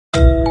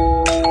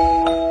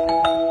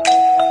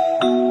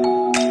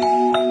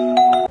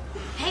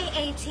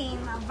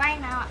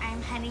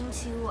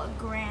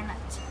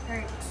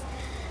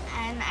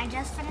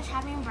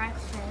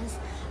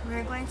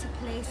we're going to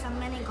play some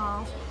mini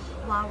golf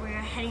while we're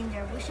heading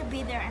there. We should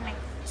be there in like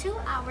 2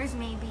 hours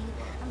maybe.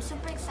 I'm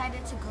super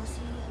excited to go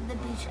see the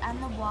beach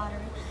and the water.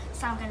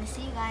 So I'm gonna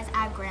see you guys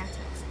at Grand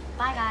Turks.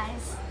 Bye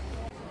guys.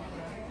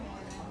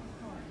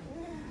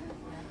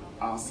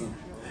 Awesome.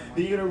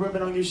 Then you're gonna rub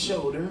it on your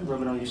shoulder,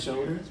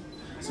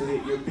 so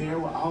that your bear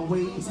will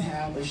always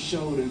have a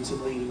shoulder to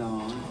lean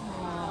on.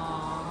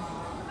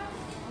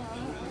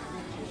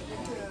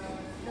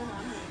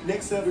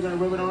 Next up, we're gonna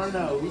rub it on our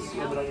nose,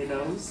 rub it on your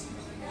nose,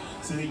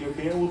 so that your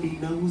bear will be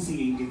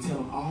nosy and you can tell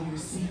him all your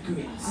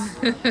secrets.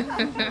 Then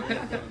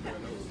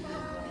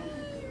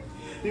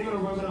you're gonna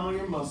rub it on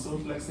your muscle,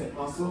 flex that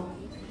muscle.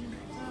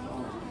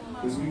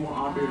 Because we want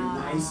our bear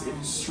nice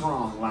and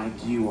strong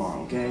like you are,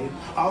 okay?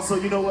 Also,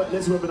 you know what?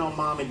 Let's rub it on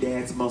mom and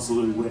dad's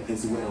muscle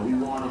as well. We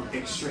want them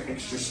extra,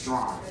 extra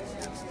strong.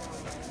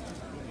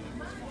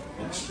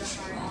 Extra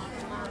strong.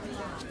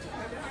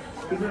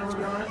 We're gonna rub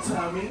it on our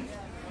tummy.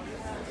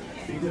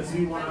 Because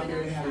we want our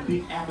bear to have a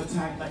big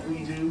appetite like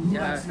we do. Who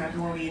likes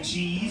macaroni and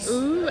cheese?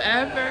 Ooh,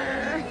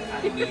 ever.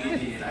 I knew you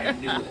did. I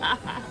knew it.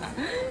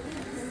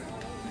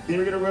 Then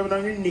we're gonna rub it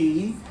on your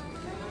knee,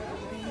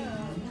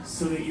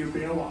 so that your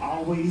bear will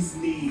always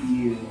need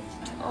you.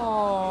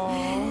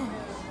 Aww.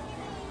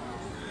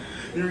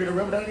 Then we're gonna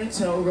rub it on your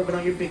toe, rub it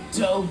on your big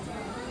toe,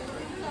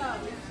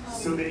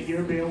 so that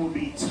your bear will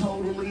be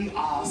totally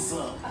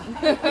awesome.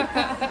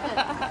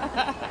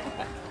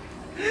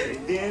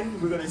 And then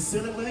we're gonna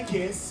seal it with a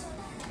kiss.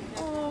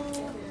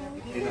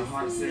 And the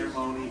heart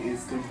ceremony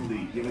is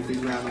complete. Give a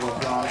big round of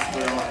applause for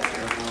the heart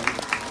ceremony.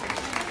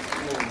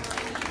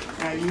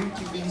 Now you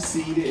can be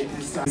seated at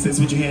this time. It says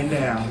put your hand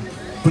down.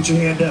 Put your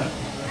hand up.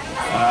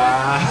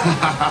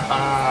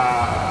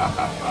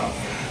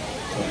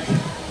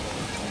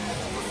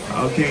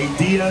 Okay,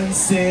 Dion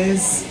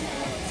says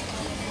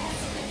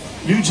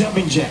new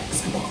jumping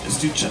jacks. Come on, let's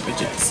do jumping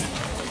jacks.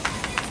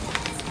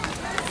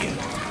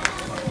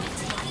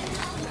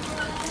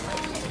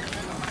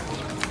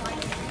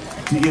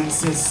 Dion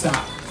says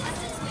stop.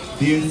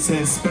 Dion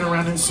says spin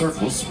around in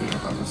circles. Spin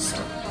around in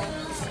circles.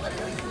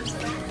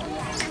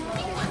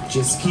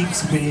 Just keep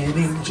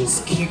spinning,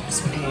 just keep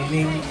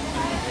spinning.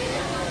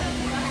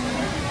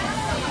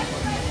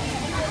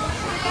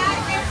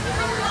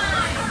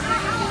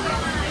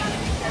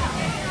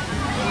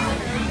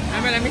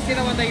 Amber, let me see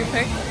the one that you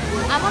picked.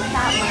 I want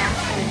that one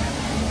actually.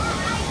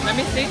 Let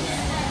me see.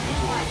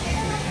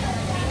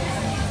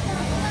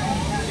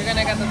 You're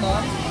gonna get the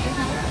dog?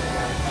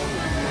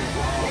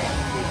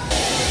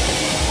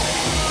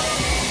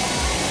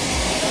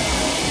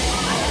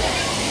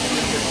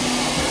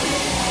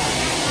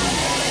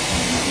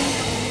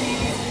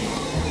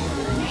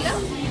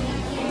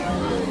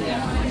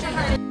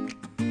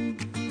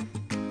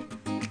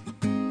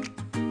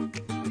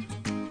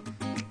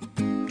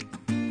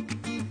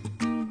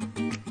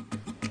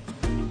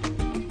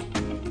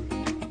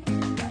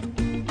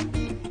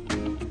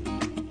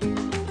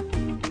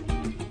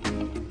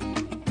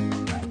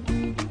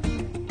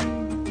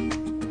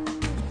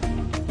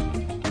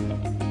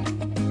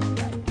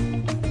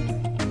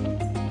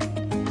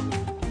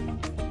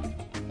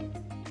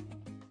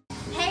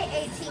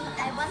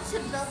 To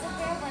build a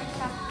bear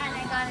workshop, and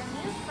I got a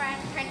new friend.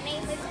 Her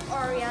name is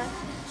Oria.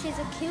 She's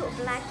a cute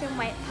black and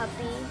white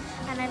puppy,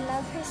 and I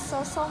love her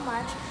so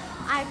much.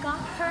 I got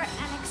her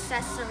an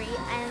accessory,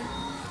 and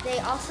they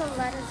also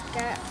let us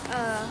get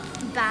a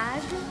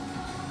bag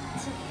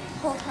to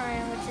hold her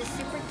in, which is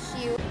super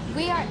cute.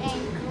 We are in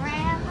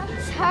Grand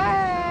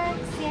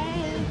Turks,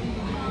 yay!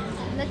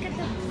 Look at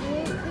the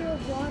blue clear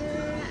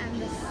water and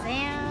the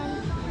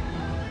sand.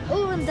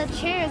 Oh, and the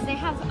chairs, they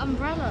have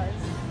umbrellas.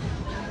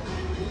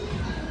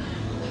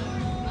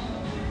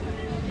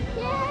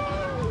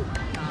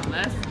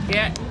 Let's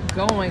get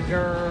going,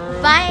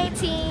 girl. Bye,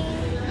 team.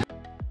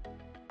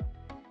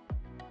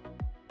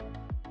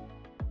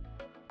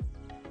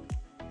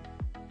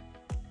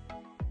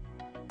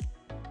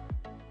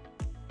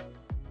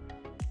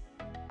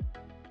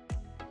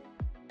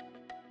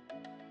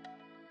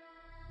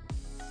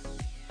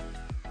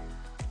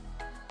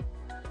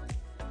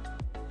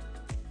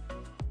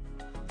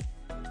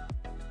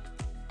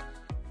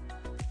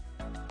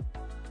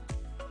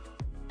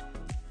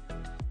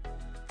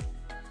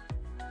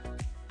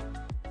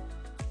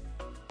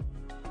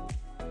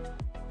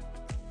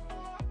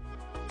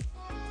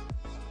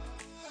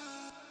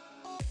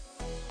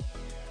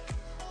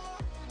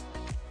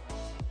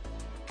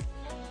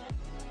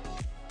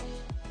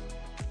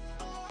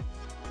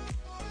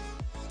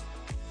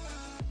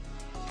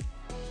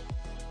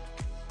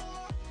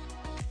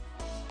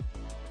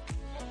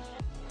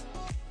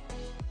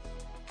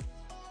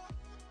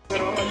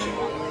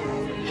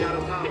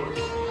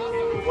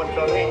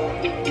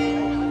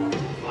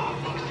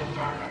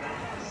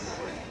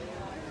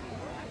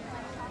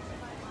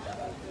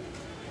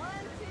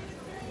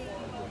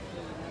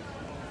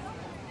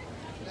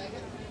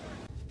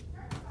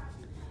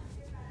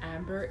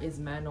 Amber is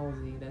man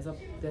nosy.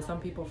 There's some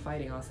people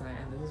fighting outside,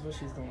 and this is what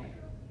she's doing.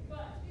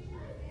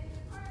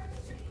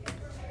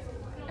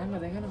 Amber,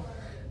 they're gonna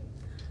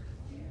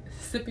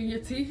sipping your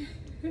tea.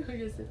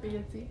 You're sipping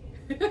your tea.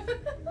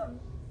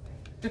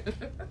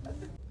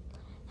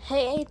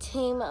 Hey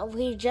team,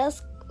 we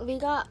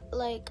got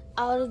like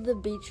out of the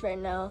beach right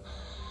now.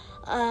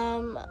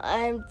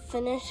 I'm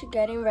finished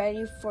getting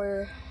ready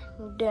for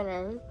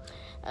dinner,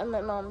 and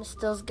my mom is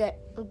still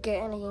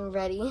getting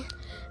ready.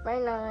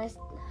 Right now I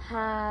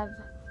have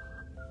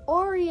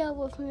Oreo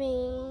with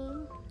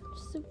me,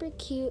 super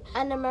cute.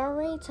 And I'm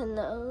ready to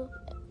know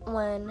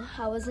when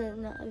I was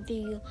in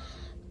the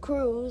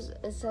cruise,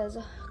 it says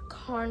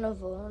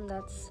Carnival, and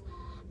that's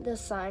the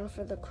sign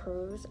for the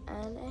cruise.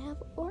 And I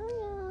have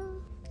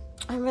Oreo.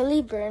 I'm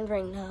really burned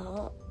right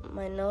now.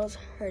 My nose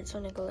hurts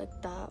when I go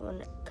like that,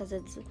 because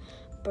it's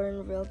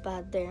burned real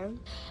bad there.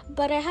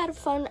 But I had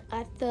fun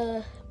at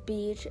the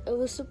beach. It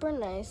was super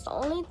nice. The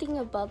only thing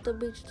about the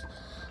beach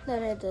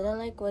that I didn't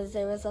like was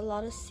there was a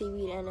lot of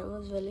seaweed, and it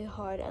was really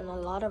hard, and a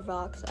lot of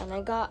rocks, and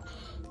I got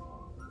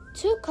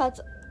 2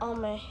 cuts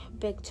on my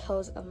big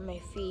toes of my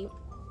feet.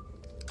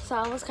 So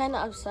I was kind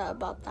of upset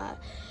about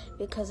that,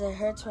 because it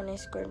hurts when I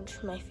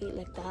scrunch my feet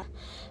like that.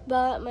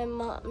 But me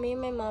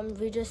and my mom,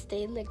 we just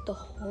stayed like the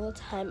whole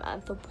time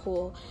at the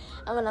pool.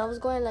 And when I was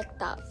going like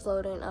that,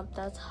 floating up,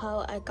 that's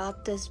how I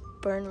got this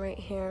burn right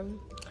here.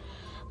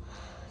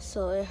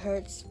 So it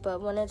hurts,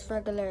 but when it's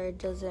regular, it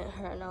doesn't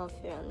hurt, and I don't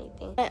feel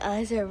anything. My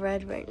eyes are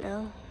red right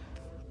now,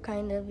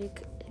 kind of, if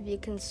you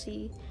can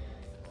see.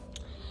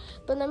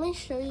 But let me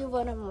show you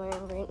what I'm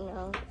wearing right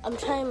now. I'm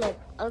trying my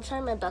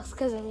best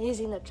because I'm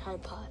using a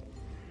tripod.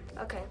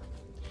 Okay.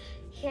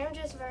 Here I'm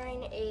just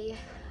wearing a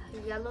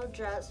yellow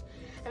dress,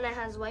 and it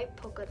has white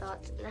polka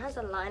dots, and it has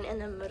a line in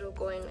the middle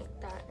going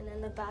like that, and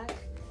in the back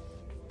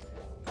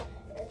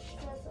it's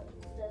just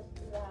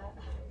that,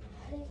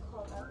 how do you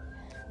call that?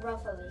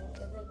 Ruffly. It's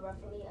like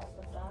ruffly at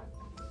the back.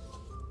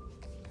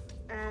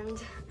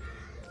 And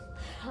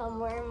I'm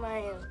wearing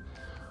my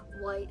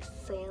white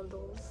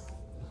sandals.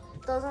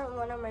 Those are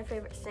one of my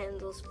favorite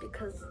sandals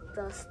because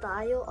the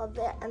style of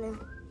it, and then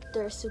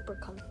they're super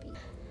comfy.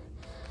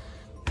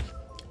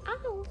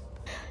 Ow!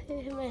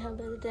 It hit my head,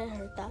 but it didn't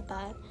hurt that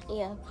bad.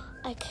 Yeah,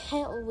 I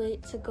can't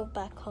wait to go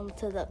back home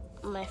to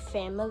my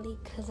family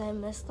because I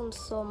miss them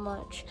so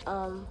much.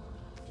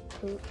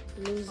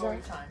 Luza,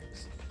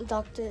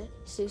 Dr.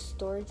 Seuss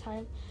story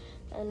time,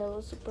 and it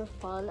was super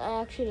fun.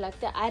 I actually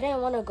liked it. I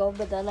didn't want to go,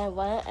 but then I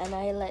went, and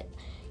I liked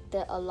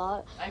it a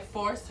lot. I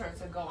forced her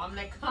to go. I'm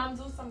like, come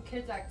do some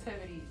kids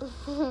activities.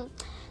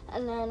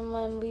 And then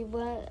when we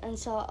went and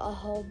saw a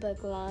whole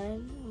big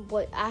line,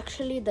 but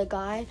actually the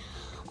guy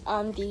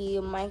on the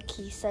mic,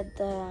 he said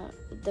the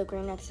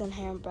green eggs and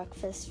ham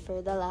breakfast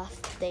for the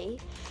last day,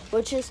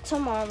 which is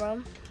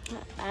tomorrow.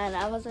 And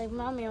I was like,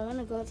 Mommy, I want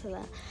to go to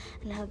that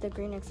and have the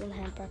green eggs and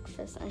ham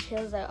breakfast. And she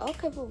was like,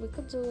 okay, but we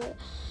could do it.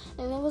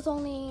 And it was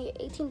only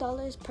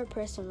 $18 per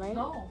person, right?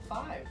 No,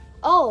 $5.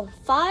 Oh,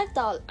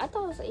 $5. I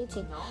thought it was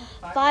 18. No,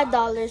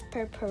 $5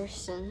 per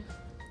person.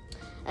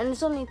 And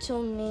it's only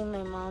 2 me and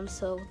my mom,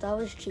 so that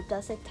was cheap.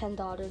 That's like $10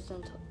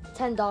 and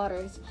 $10.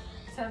 $10.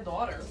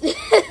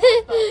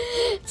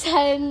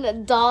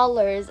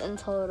 $10 in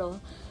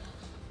total.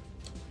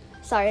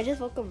 Sorry, I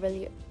just woke up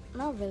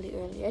not really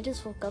early. I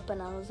just woke up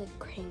and I was like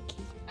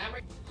cranky.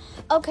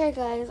 Okay,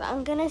 guys,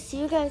 I'm gonna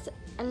see you guys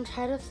and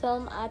try to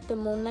film at the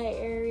Moonlight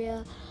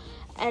area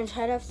and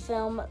try to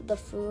film the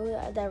food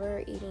that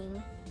we're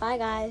eating. Bye,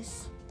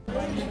 guys.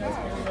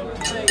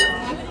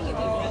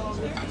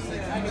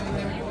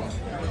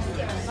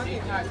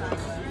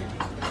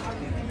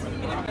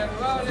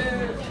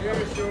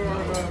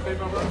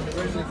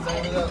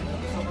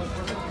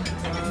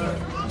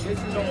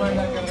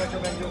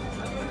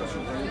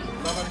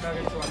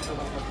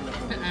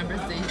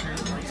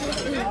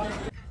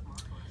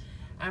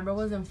 Amber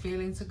wasn't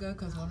feeling too good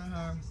because one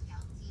of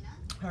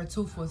her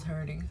tooth was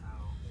hurting.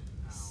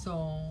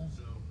 So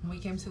we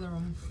came to the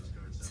room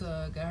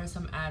to get her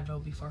some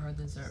Advil before her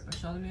dessert.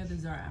 Show me a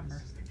dessert,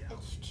 Amber.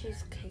 It's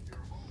cheesecake.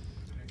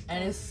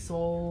 And it's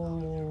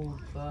so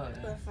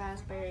good. With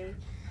raspberry.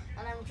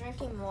 And I'm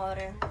drinking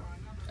water.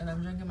 And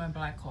I'm drinking my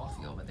black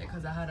coffee over there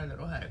because I had a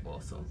little headache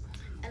also.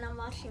 And I'm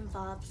watching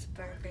Bob's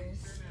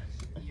Burgers.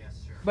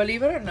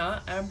 Believe it or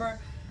not, Amber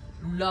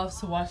loves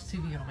to watch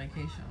TV on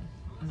vacation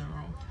in the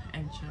room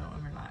and chill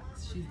and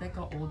relax. She's like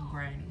an old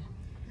granny.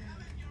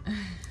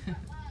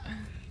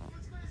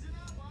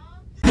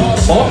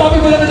 All my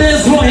people on the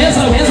dance floor, hands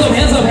up, hands up,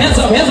 hands up, hands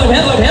up, hands up,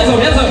 hands up, hands up,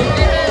 hands up.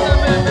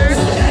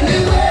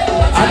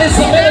 I need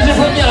some energy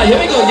from y'all. Here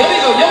we go, here we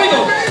go, here we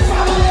go.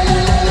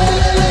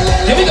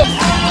 Here we go.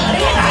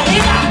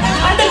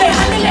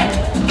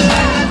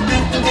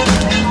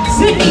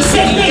 Sydney,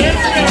 Sydney.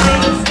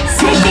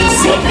 Sydney,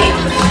 Sydney.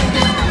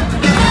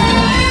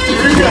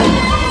 Here we go.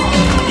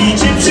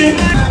 Egyptian.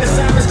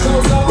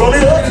 Roll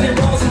it up.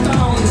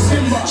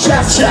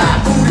 Chop,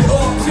 chop.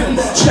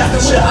 Chop,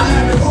 chop.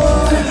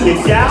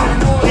 Kick out,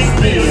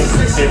 kick in,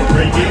 and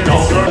bring it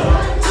on.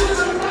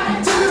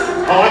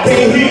 Oh, I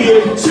can't hear you.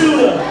 To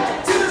the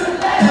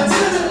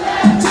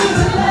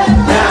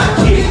now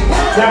kick.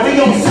 Now we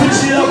gonna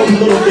switch it up a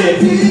little bit,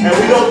 and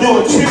we gonna do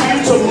a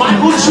tribute to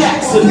Michael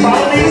Jackson.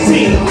 Follow me,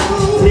 team.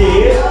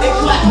 Yeah, and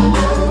clap.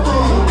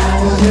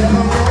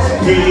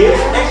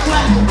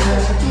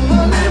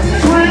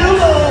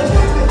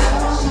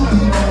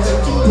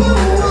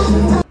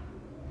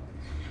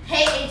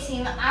 Hey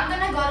A-Team, I'm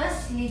gonna go to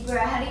sleep. We're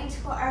heading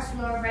to our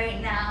floor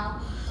right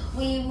now.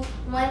 We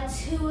went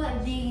to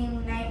the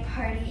night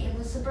party. It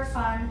was super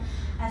fun.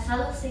 I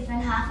fell asleep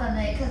in half of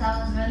it because I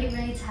was really,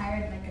 really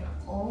tired like an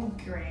old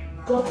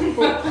grandma.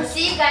 I'll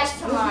see you guys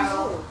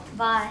tomorrow.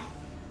 Bye.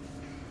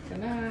 Good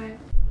night.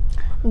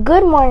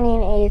 Good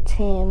morning,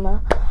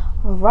 A-Team.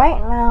 Right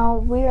now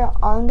we are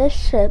on the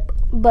ship,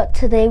 but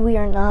today we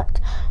are not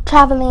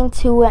traveling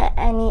to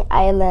any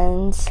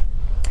islands.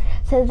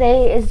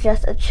 Today is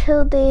just a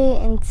chill day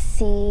in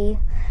sea.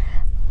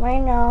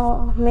 Right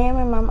now, me and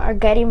my mom are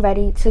getting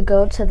ready to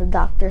go to the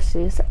Dr.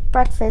 Seuss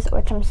breakfast,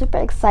 which I'm super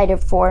excited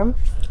for.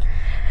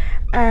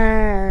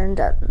 And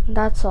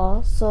that's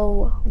all.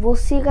 So we'll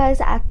see you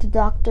guys at the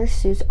Dr.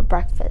 Seuss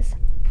breakfast.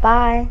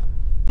 Bye.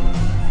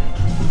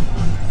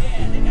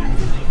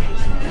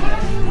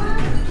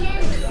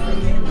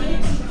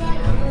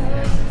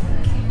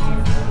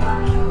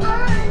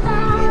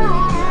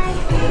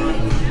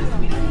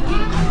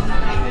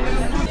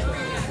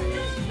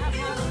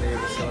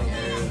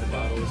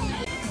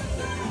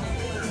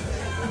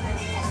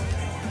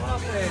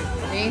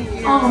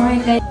 Thank you. All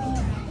right, guys.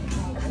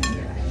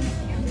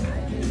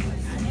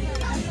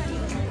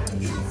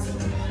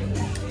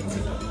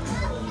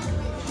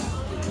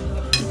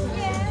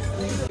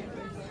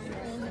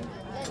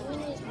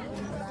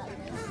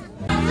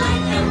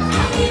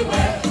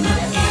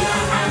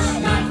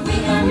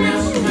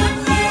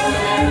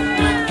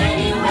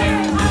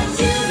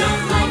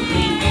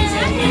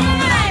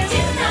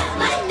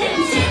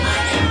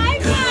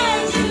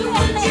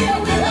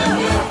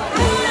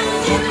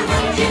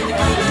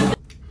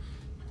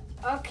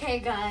 Okay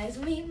guys,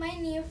 meet my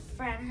new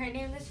friend. Her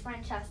name is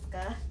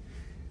Francesca.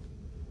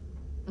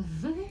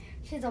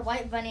 She's a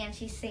white bunny and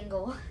she's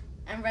single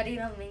and ready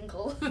to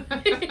mingle.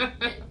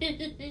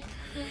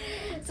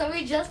 So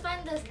we just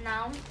found this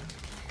now.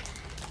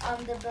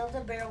 The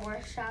Build-A-Bear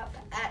workshop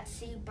at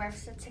Sea birth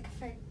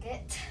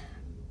certificate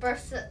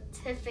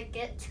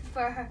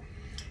for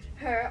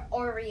her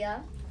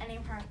Aurea. I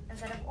named her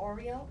instead of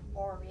Oreo,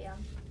 Aurea.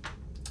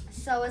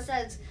 So it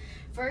says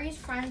Furry's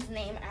friend's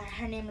name and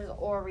her name is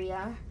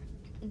Aurea.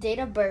 Date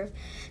of birth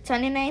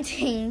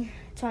 2019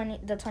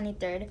 the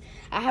 23rd.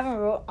 I haven't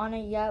wrote on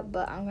it yet,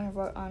 but I'm gonna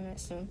write on it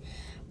soon.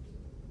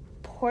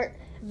 Port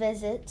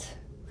visit.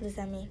 What does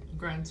that mean?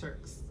 Grand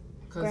Turks.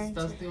 Because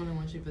that's the only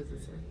one she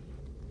visits her.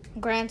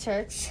 Grand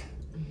Turks.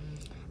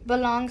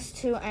 Belongs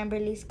to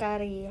Amberly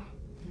Scotty.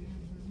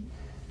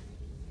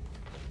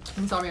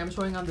 I'm sorry, I'm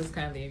chewing on this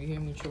candy. If you hear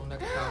me chewing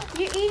like a cow.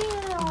 You're eating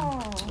it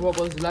all. What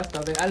was left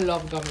of it? I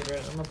love gummy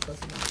bears. I'm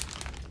obsessed with them.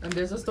 And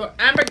there's a store.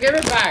 Amber, give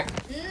it back.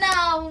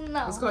 No.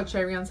 It's called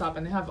Cherry on Top,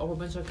 and they have a whole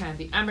bunch of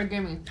candy. Amber,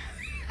 give me.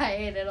 I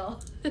ate it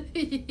all.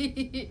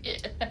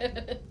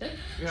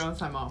 You're on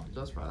time off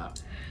just for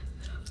that.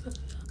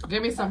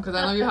 Give me some, because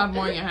I know you have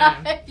more in your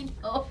hand. I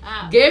know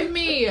how. Give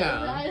me.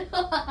 I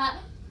know how.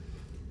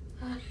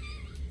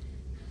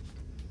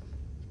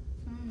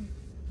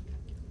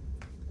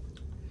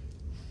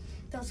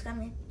 Those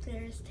gummy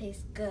bears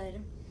taste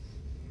good.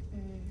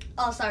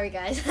 Oh, sorry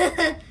guys.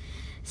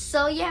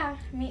 So yeah,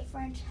 meet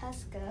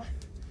Francesca.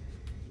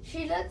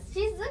 She's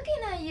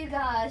looking at you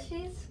guys.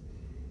 She's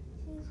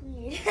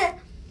weird.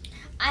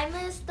 I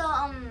missed the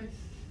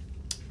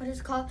what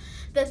is it called?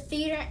 The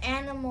theater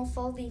animal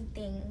folding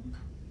thing.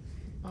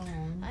 Oh.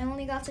 I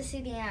only got to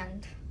see the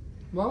end.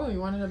 Well, you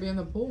wanted to be in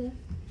the pool.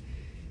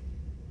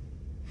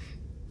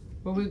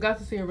 But we got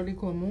to see a really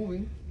cool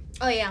movie.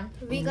 Oh yeah,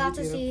 we got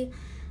to theater. see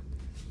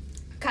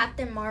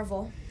Captain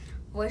Marvel,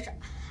 which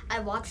I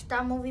watched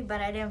that movie,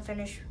 but I didn't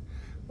finish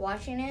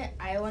watching it.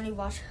 I only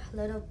watched a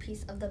little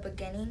piece of the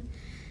beginning,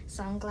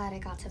 so I'm glad I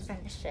got to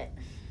finish it.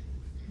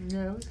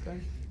 Yeah, it was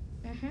good.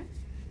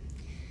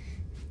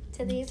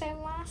 Today's our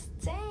last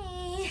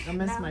day. I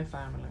miss my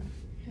family.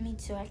 Me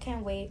too. I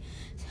can't wait.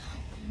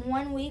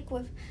 1 week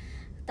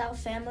without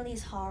family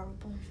is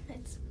horrible.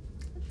 It's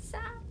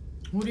sad.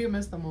 Who do you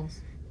miss the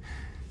most?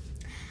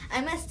 I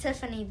miss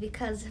Tiffany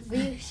because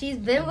she's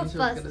been with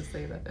I was us. gonna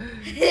say that.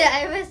 Yeah,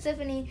 I miss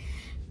Tiffany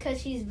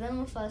because she's been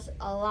with us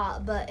a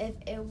lot. But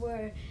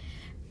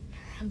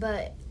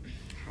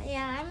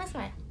yeah, I miss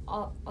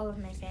all of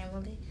my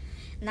family.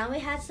 Now we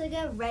had to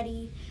get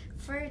ready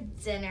for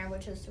dinner,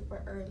 which is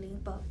super early.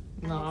 But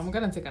No, I'm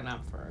gonna take a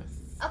nap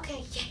first.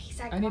 okay, yay!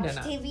 So I I can need a watch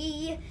nap.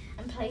 TV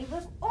and play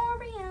with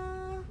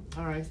Oreo.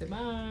 Alright, say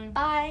bye.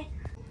 Bye.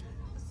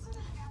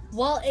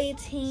 Well,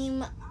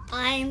 A-Team,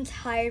 I'm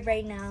tired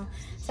right now,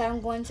 so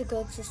I'm going to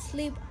go to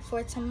sleep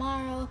for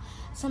tomorrow.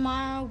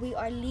 Tomorrow we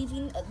are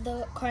leaving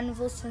the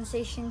Carnival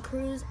Sensation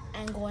cruise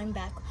and going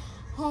back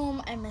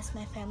home. I miss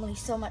my family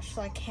so much,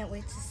 so I can't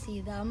wait to see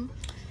them.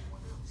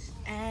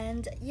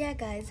 And yeah,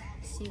 guys,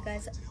 see you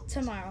guys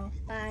tomorrow.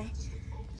 Bye.